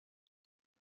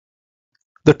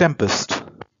The Tempest,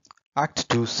 Act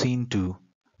 2, Scene 2,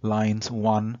 lines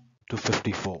 1 to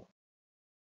 54.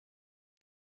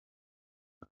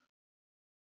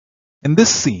 In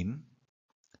this scene,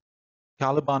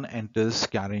 Caliban enters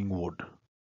carrying wood.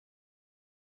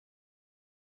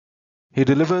 He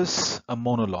delivers a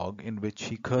monologue in which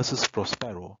he curses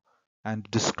Prospero and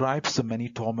describes the many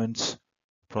torments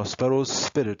Prospero's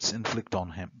spirits inflict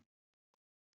on him.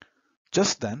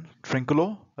 Just then,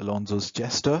 Trinculo, Alonso's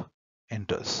jester,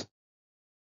 enters.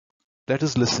 Let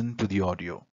us listen to the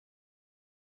audio.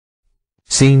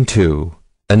 Scene 2.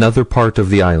 Another part of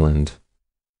the island.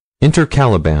 Enter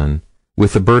Caliban,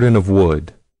 with a burden of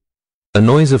wood. A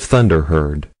noise of thunder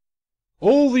heard.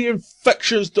 All the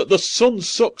infections that the sun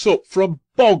sucks up from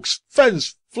bogs,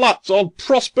 fens, flats on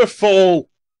Prosper fall,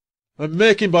 and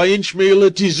making by inchmeal a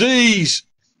disease.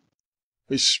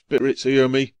 His spirits hear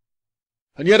me,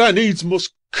 and yet I needs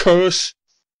must curse.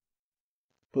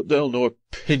 But they'll nor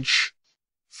pinch,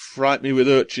 fright me with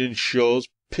urchin shows,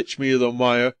 pitch me i' the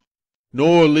mire,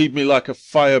 nor leave me like a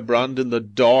firebrand in the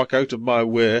dark out of my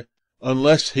way,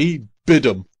 unless he bid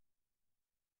 'em.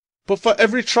 But for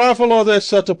every trifle are they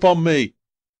set upon me,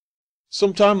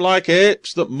 sometime like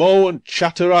apes that mow and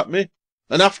chatter at me,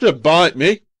 and after bite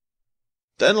me,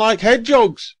 then like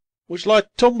hedgehogs, which lie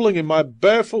tumbling in my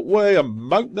barefoot way, and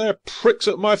mount their pricks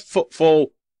at my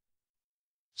footfall.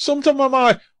 Sometime am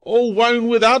I all wound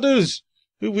with adders,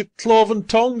 who with cloven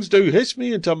tongues do hiss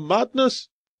me into madness.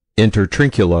 Enter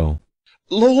Trinculo.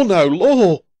 Lo now,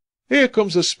 lo! Here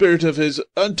comes a spirit of his,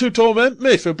 and to torment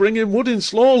me for bringing wood in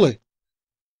slowly.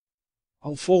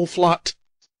 I'll fall flat.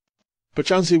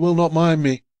 Perchance he will not mind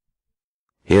me.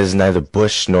 He has neither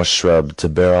bush nor shrub to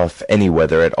bear off any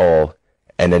weather at all,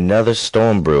 and another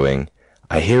storm brewing.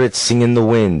 I hear it sing in the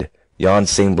wind. Yon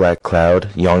same black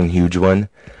cloud, yon huge one,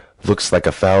 looks like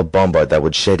a foul bombard that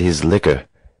would shed his liquor.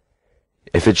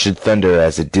 If it should thunder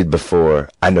as it did before,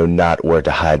 I know not where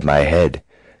to hide my head.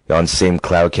 Yon same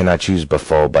cloud cannot choose but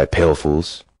fall by pale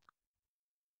fools.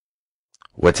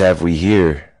 What have we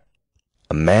here?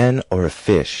 A man or a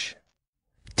fish?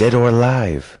 Dead or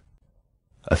alive?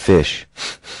 A fish.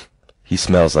 He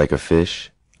smells like a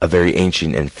fish, a very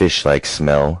ancient and fish-like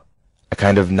smell, a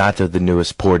kind of knot of the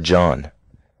newest Port John.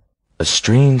 A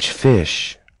strange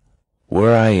fish.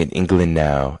 Were I in England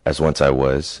now, as once I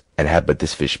was, and had but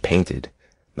this fish painted,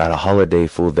 not a holiday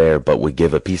fool there but would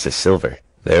give a piece of silver.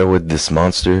 There would this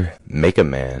monster make a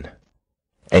man.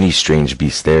 Any strange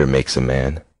beast there makes a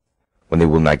man. When they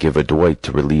will not give a doit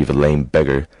to relieve a lame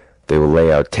beggar, they will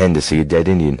lay out 10 to see a dead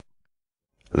Indian.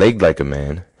 Legged like a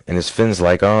man, and his fins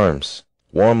like arms,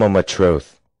 warm on my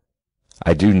troth.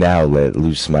 I do now let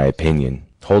loose my opinion,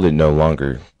 hold it no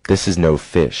longer. This is no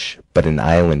fish, but an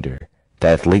islander, that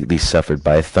hath lately suffered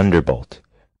by a thunderbolt.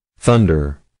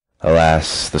 Thunder.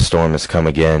 Alas, the storm has come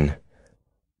again.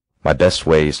 My best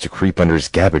way is to creep under his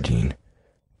gabardine.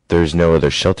 There is no other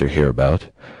shelter hereabout.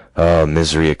 Ah,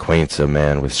 misery acquaints a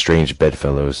man with strange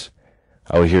bedfellows.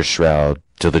 I will here shroud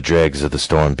till the dregs of the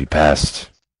storm be past.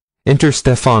 Enter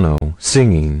Stefano,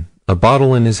 singing, a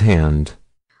bottle in his hand.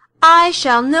 I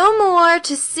shall no more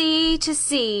to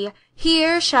sea,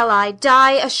 here shall I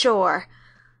die ashore.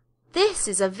 This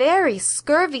is a very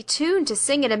scurvy tune to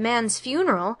sing at a man's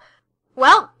funeral.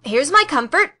 Well, here's my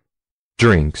comfort.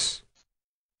 Drinks.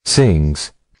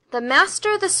 Sings. The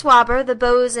master, the swabber, the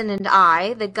bo'sun, and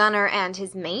I, the gunner and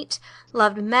his mate,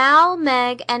 loved Mal,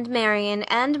 Meg, and Marian,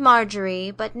 and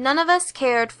Marjorie, but none of us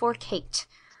cared for Kate.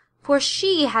 For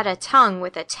she had a tongue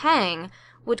with a tang,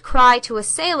 would cry to a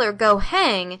sailor, "Go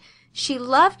hang!" She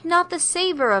loved not the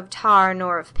savour of tar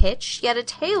nor of pitch, yet a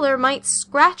tailor might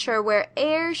scratch her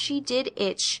where'er she did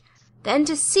itch. Then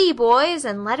to sea, boys,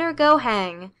 and let her go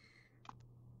hang.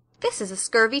 This is a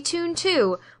scurvy tune,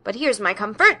 too, but here's my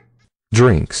comfort.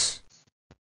 Drinks.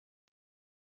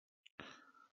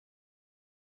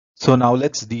 So now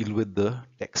let's deal with the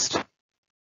text.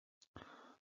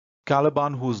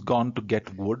 Caliban, who's gone to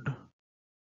get wood,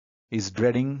 is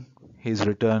dreading his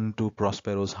return to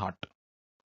Prospero's hut.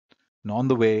 And on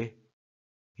the way,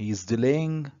 he is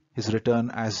delaying his return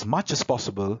as much as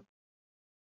possible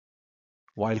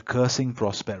while cursing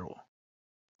Prospero.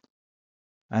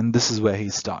 And this is where he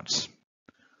starts.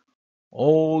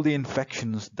 All the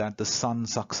infections that the sun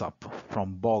sucks up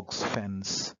from bogs,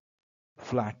 fens,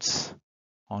 flats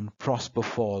on Prosper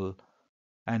fall,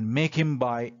 and make him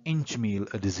by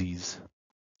inchmeal a disease.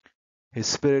 His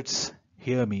spirits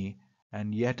hear me,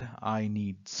 and yet I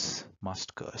needs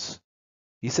must curse.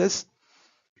 He says,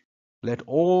 let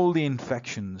all the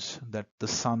infections that the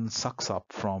sun sucks up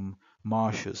from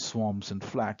marshes, swamps, and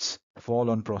flats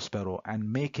fall on Prospero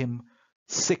and make him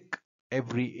sick,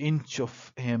 every inch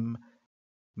of him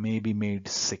may be made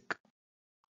sick.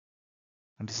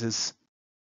 And he says,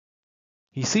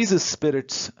 he sees his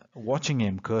spirits watching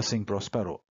him cursing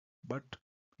Prospero. But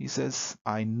he says,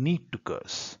 I need to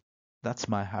curse. That's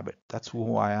my habit. That's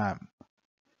who I am.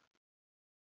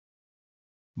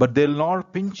 But they'll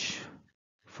not pinch,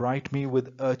 fright me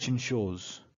with urchin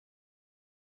shows,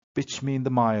 pitch me in the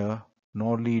mire,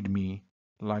 nor lead me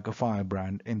like a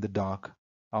firebrand in the dark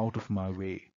out of my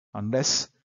way, unless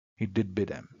he did bid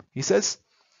them. He says,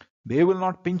 they will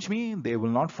not pinch me, they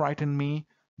will not frighten me,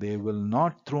 they will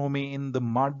not throw me in the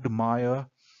mud mire,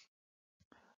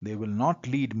 they will not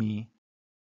lead me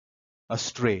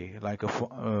astray like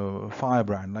a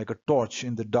firebrand, like a torch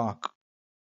in the dark,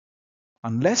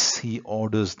 unless he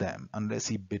orders them, unless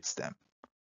he bids them.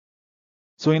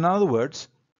 So in other words,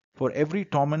 for every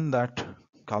torment that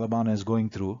Caliban is going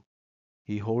through,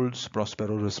 he holds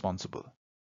Prospero responsible.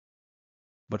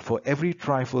 But for every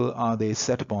trifle are they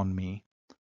set upon me,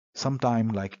 sometime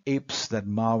like apes that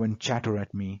mow and chatter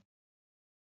at me,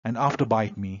 and after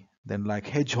bite me, then like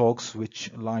hedgehogs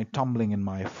which lie tumbling in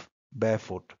my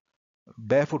barefoot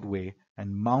way,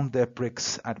 and mount their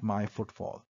pricks at my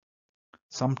footfall.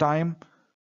 Sometime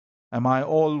am I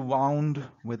all wound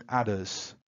with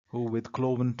adders, who with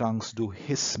cloven tongues do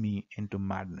hiss me into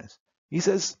madness. He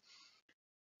says,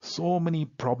 so many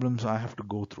problems I have to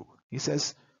go through. He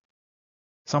says,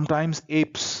 sometimes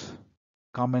apes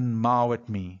come and mow at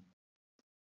me.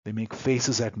 They make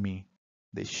faces at me.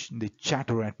 They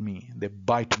chatter at me. They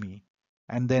bite me.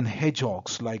 And then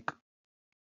hedgehogs like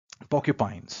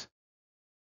porcupines.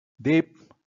 They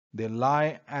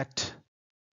lie at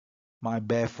my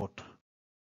barefoot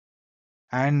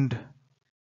and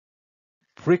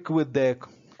prick with their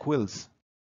quills.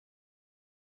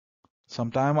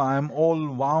 Sometime I am all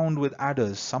wound with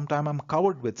adders. Sometime I'm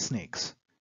covered with snakes,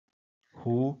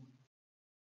 who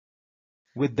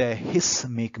with their hiss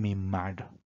make me mad.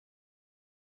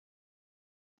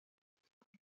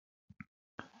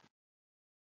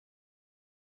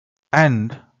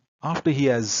 And after he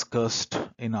has cursed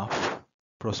enough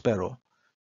Prospero,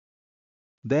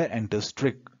 there enters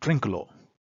Trinculo.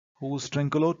 Who's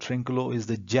Trinculo? Trinculo is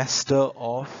the jester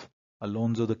of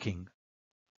Alonso the king.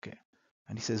 Okay.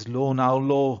 And he says, lo, now,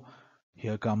 lo,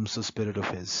 here comes a spirit of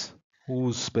his.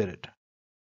 Whose spirit?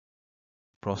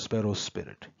 Prospero's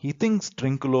spirit. He thinks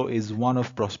Trinculo is one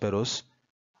of Prospero's.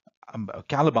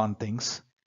 Caliban thinks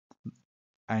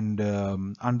and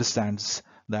understands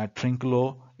that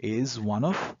Trinculo is one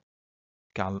of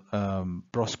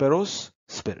Prospero's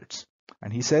spirits.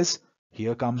 And he says,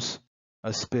 here comes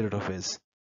a spirit of his.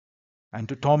 And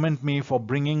to torment me for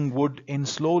bringing wood in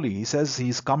slowly. He says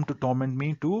he's come to torment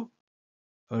me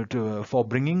for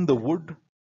bringing the wood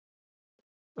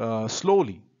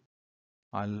slowly.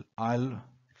 I'll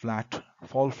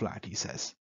fall flat, he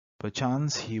says.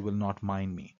 Perchance he will not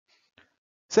mind me.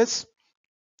 Says,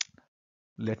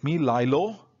 let me lie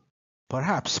low,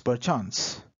 perhaps,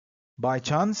 perchance. By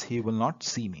chance he will not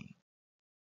see me.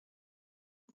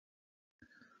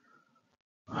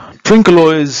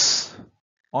 Trinculo is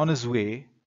on his way.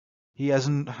 He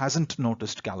hasn't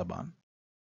noticed Caliban.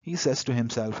 He says to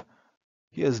himself,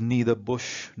 here's neither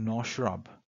bush nor shrub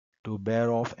to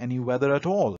bear off any weather at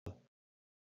all.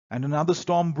 And another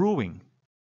storm brewing.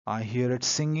 I hear it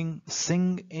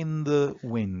sing in the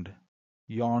wind.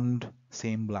 Yond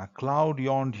same black cloud,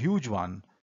 yond huge one,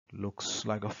 looks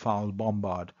like a foul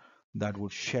bombard that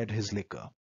would shed his liquor.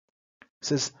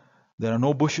 Says, there are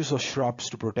no bushes or shrubs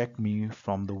to protect me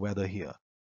from the weather here.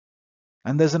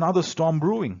 And there's another storm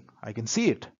brewing. I can see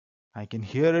it. I can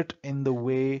hear it in the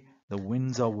way the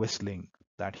winds are whistling.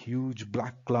 That huge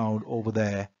black cloud over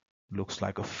there looks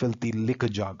like a filthy liquor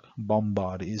jug.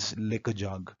 Bombard is liquor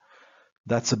jug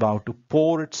that's about to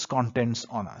pour its contents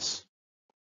on us.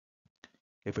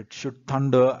 If it should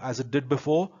thunder as it did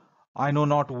before, I know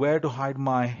not where to hide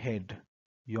my head.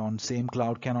 Yon same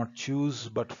cloud cannot choose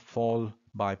but fall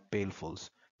by pailfuls.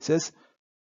 It says,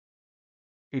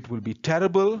 it will be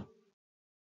terrible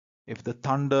if the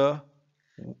thunder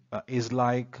is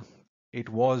like it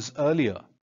was earlier.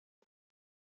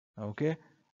 Okay?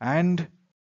 And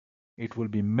it will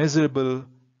be miserable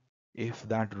if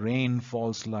that rain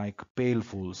falls like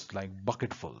pailfuls, like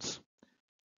bucketfuls.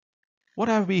 What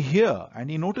have we here?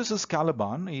 And he notices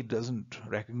Caliban. He doesn't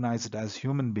recognize it as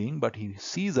human being, but he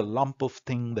sees a lump of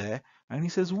thing there, and he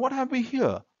says, what have we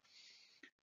here?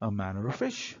 A man or a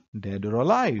fish, dead or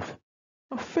alive?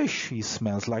 A fish. He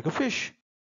smells like a fish.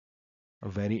 A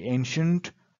very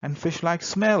ancient and fish-like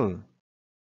smell.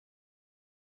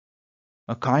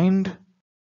 A kind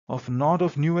of not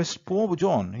of newest Pope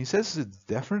John. He says it's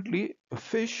definitely a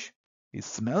fish. It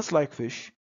smells like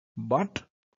fish, but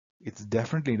It's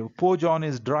definitely, poor John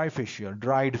is dry fish here,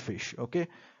 dried fish, okay?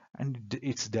 And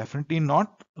it's definitely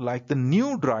not like the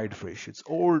new dried fish. It's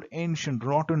old, ancient,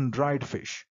 rotten, dried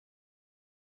fish.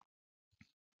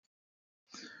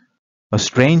 A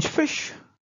strange fish.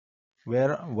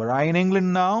 Where were I in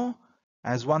England now,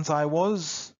 as once I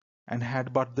was, and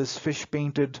had but this fish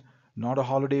painted, not a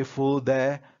holiday full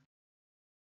there,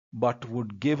 but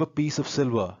would give a piece of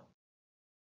silver.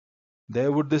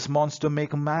 There would this monster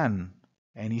make a man.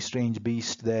 Any strange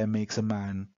beast there makes a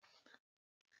man.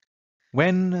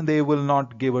 When they will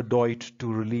not give a doit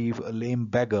to relieve a lame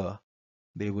beggar,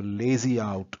 they will lazy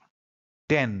out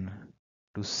 10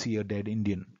 to see a dead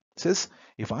Indian. It says,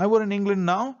 if I were in England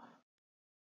now,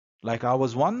 like I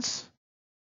was once,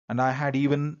 and I had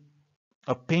even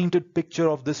a painted picture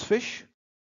of this fish,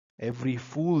 every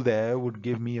fool there would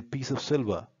give me a piece of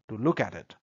silver to look at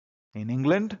it. In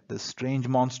England, this strange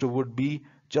monster would be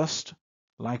just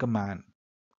like a man.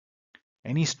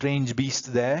 Any strange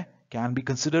beast there can be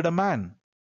considered a man.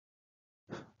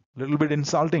 A little bit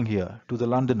insulting here to the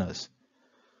Londoners.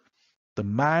 The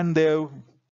men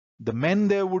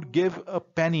there would give a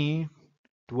penny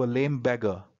to a lame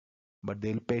beggar, but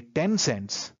they'll pay 10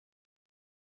 cents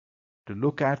to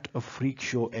look at a freak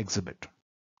show exhibit.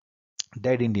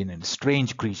 Dead Indian and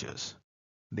strange creatures.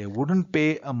 They wouldn't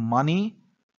pay a money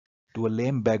to a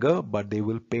lame beggar, but they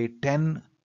will pay 10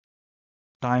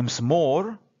 times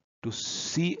more to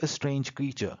see a strange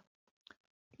creature,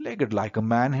 legged like a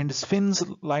man and his fins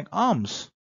like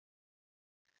arms.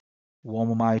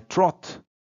 Warm my troth,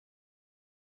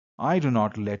 I do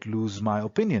not let loose my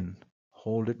opinion.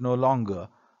 Hold it no longer.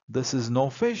 This is no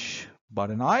fish,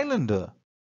 but an islander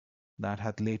that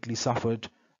hath lately suffered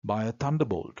by a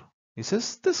thunderbolt. He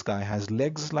says, this guy has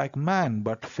legs like man,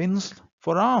 but fins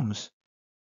for arms.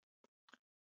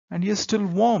 And he is still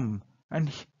warm,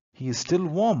 and he is still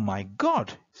warm, my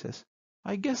God, he says.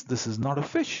 I guess this is not a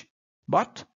fish,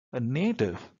 but a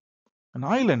native, an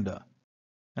islander.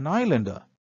 An islander.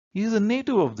 He is a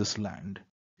native of this land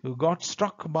who got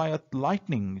struck by a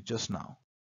lightning just now.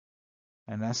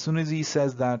 And as soon as he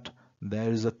says that, there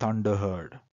is a thunder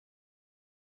heard.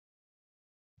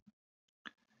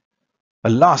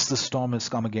 Alas, the storm has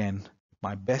come again.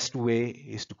 My best way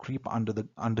is to creep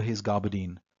under his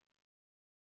gabardine.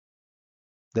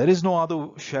 There is no other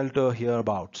shelter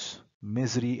hereabouts.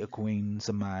 Misery acquaints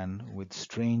a man with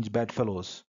strange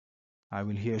bedfellows. I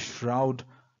will here shroud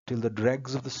till the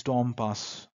dregs of the storm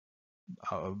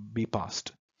be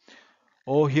past.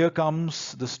 Oh, here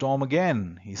comes the storm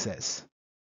again, he says.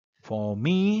 For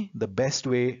me, the best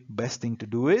thing to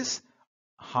do is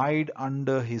hide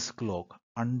under his cloak,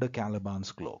 under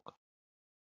Caliban's cloak,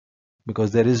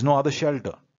 because there is no other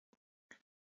shelter.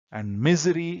 And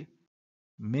misery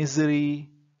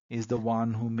is the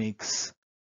one who makes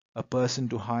a person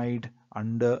to hide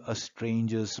under a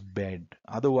stranger's bed.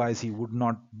 Otherwise, he would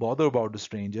not bother about the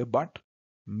stranger, but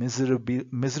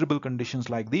miserable conditions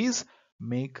like these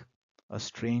make a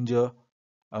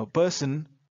person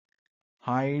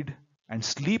hide and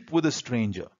sleep with a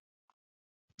stranger.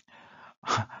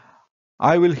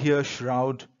 I will here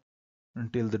shroud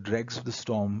until the dregs of the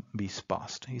storm be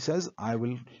past. He says, I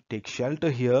will take shelter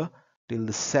here till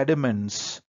the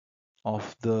sediments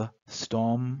of the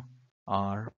storm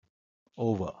are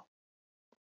over.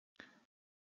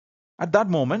 At that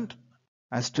moment,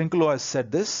 as Trinculo has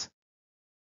said this,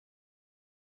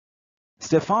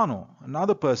 Stefano,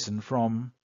 another person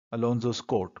from Alonso's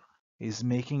court, is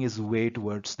making his way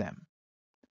towards them.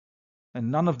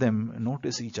 And none of them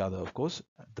notice each other, of course,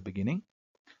 at the beginning.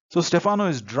 So Stefano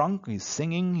is drunk, he's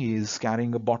singing, he's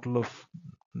carrying a bottle of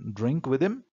drink with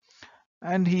him,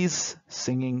 and he's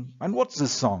singing. And what's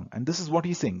this song? And this is what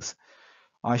he sings.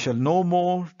 I shall no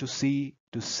more to sea,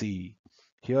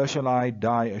 here shall I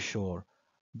die ashore.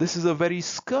 This is a very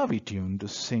scurvy tune to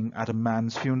sing at a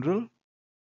man's funeral.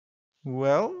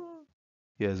 Well,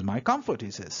 here's my comfort,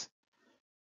 he says.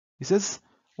 He says,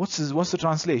 what's the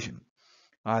translation?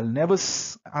 I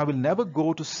will never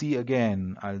go to sea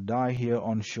again. I'll die here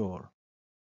on shore.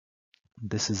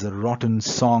 This is a rotten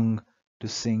song to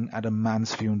sing at a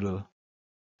man's funeral.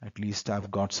 At least I've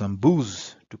got some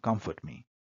booze to comfort me.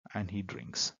 And he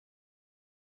drinks.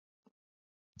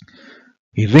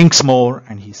 He drinks more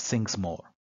and he sings more.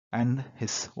 And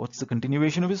what's the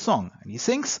continuation of his song? And he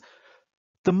sings,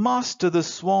 the master, the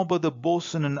swabber, the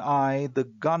boatswain and I, the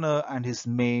gunner and his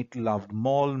mate loved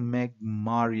Moll, Meg,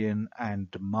 Marian and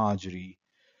Marjorie.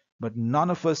 But none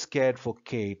of us cared for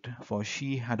Kate, for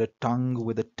she had a tongue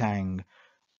with a tang,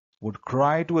 would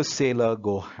cry to a sailor,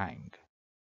 go hang.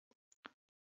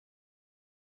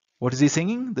 What is he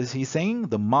singing? He's saying,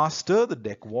 the master, the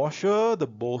deck washer, the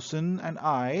bosun, and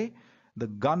I, the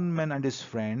gunman and his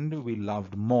friend, we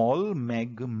loved Moll,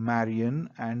 Meg, Marion,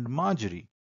 and Marjorie.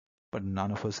 But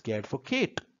none of us cared for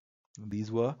Kate.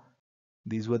 These were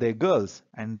their girls.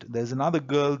 And there's another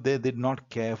girl they did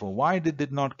not care for. Why they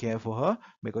did not care for her?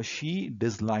 Because she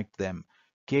disliked them.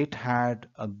 Kate had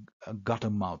a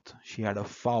gutter mouth. She had a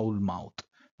foul mouth.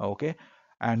 Okay?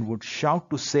 And would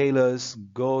shout to sailors,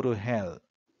 go to hell.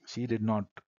 She did not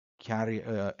she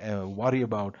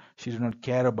did not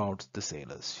care about the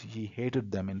sailors. She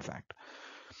hated them, in fact.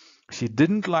 She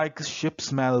didn't like ship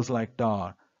smells like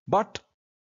tar.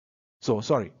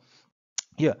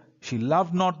 Here, she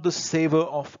loved not the savour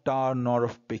of tar nor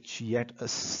of pitch, yet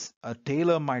a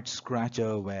tailor might scratch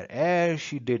her where'er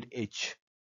she did itch.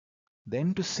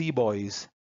 Then to sea boys,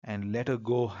 and let her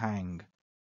go hang.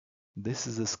 This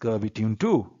is a scurvy tune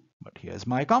too, but here's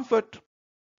my comfort.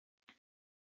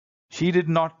 She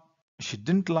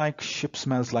didn't like ship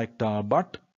smells like tar,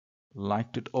 but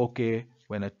liked it okay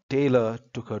when a tailor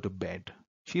took her to bed.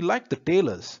 She liked the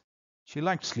tailors. She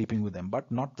liked sleeping with them,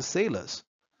 but not the sailors.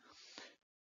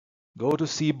 Go to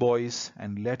sea, boys,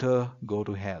 and let her go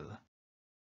to hell.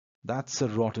 That's a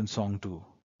rotten song too,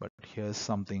 but here's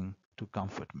something to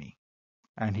comfort me.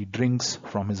 And he drinks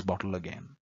from his bottle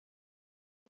again.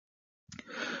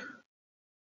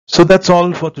 So that's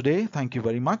all for today. Thank you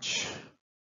very much.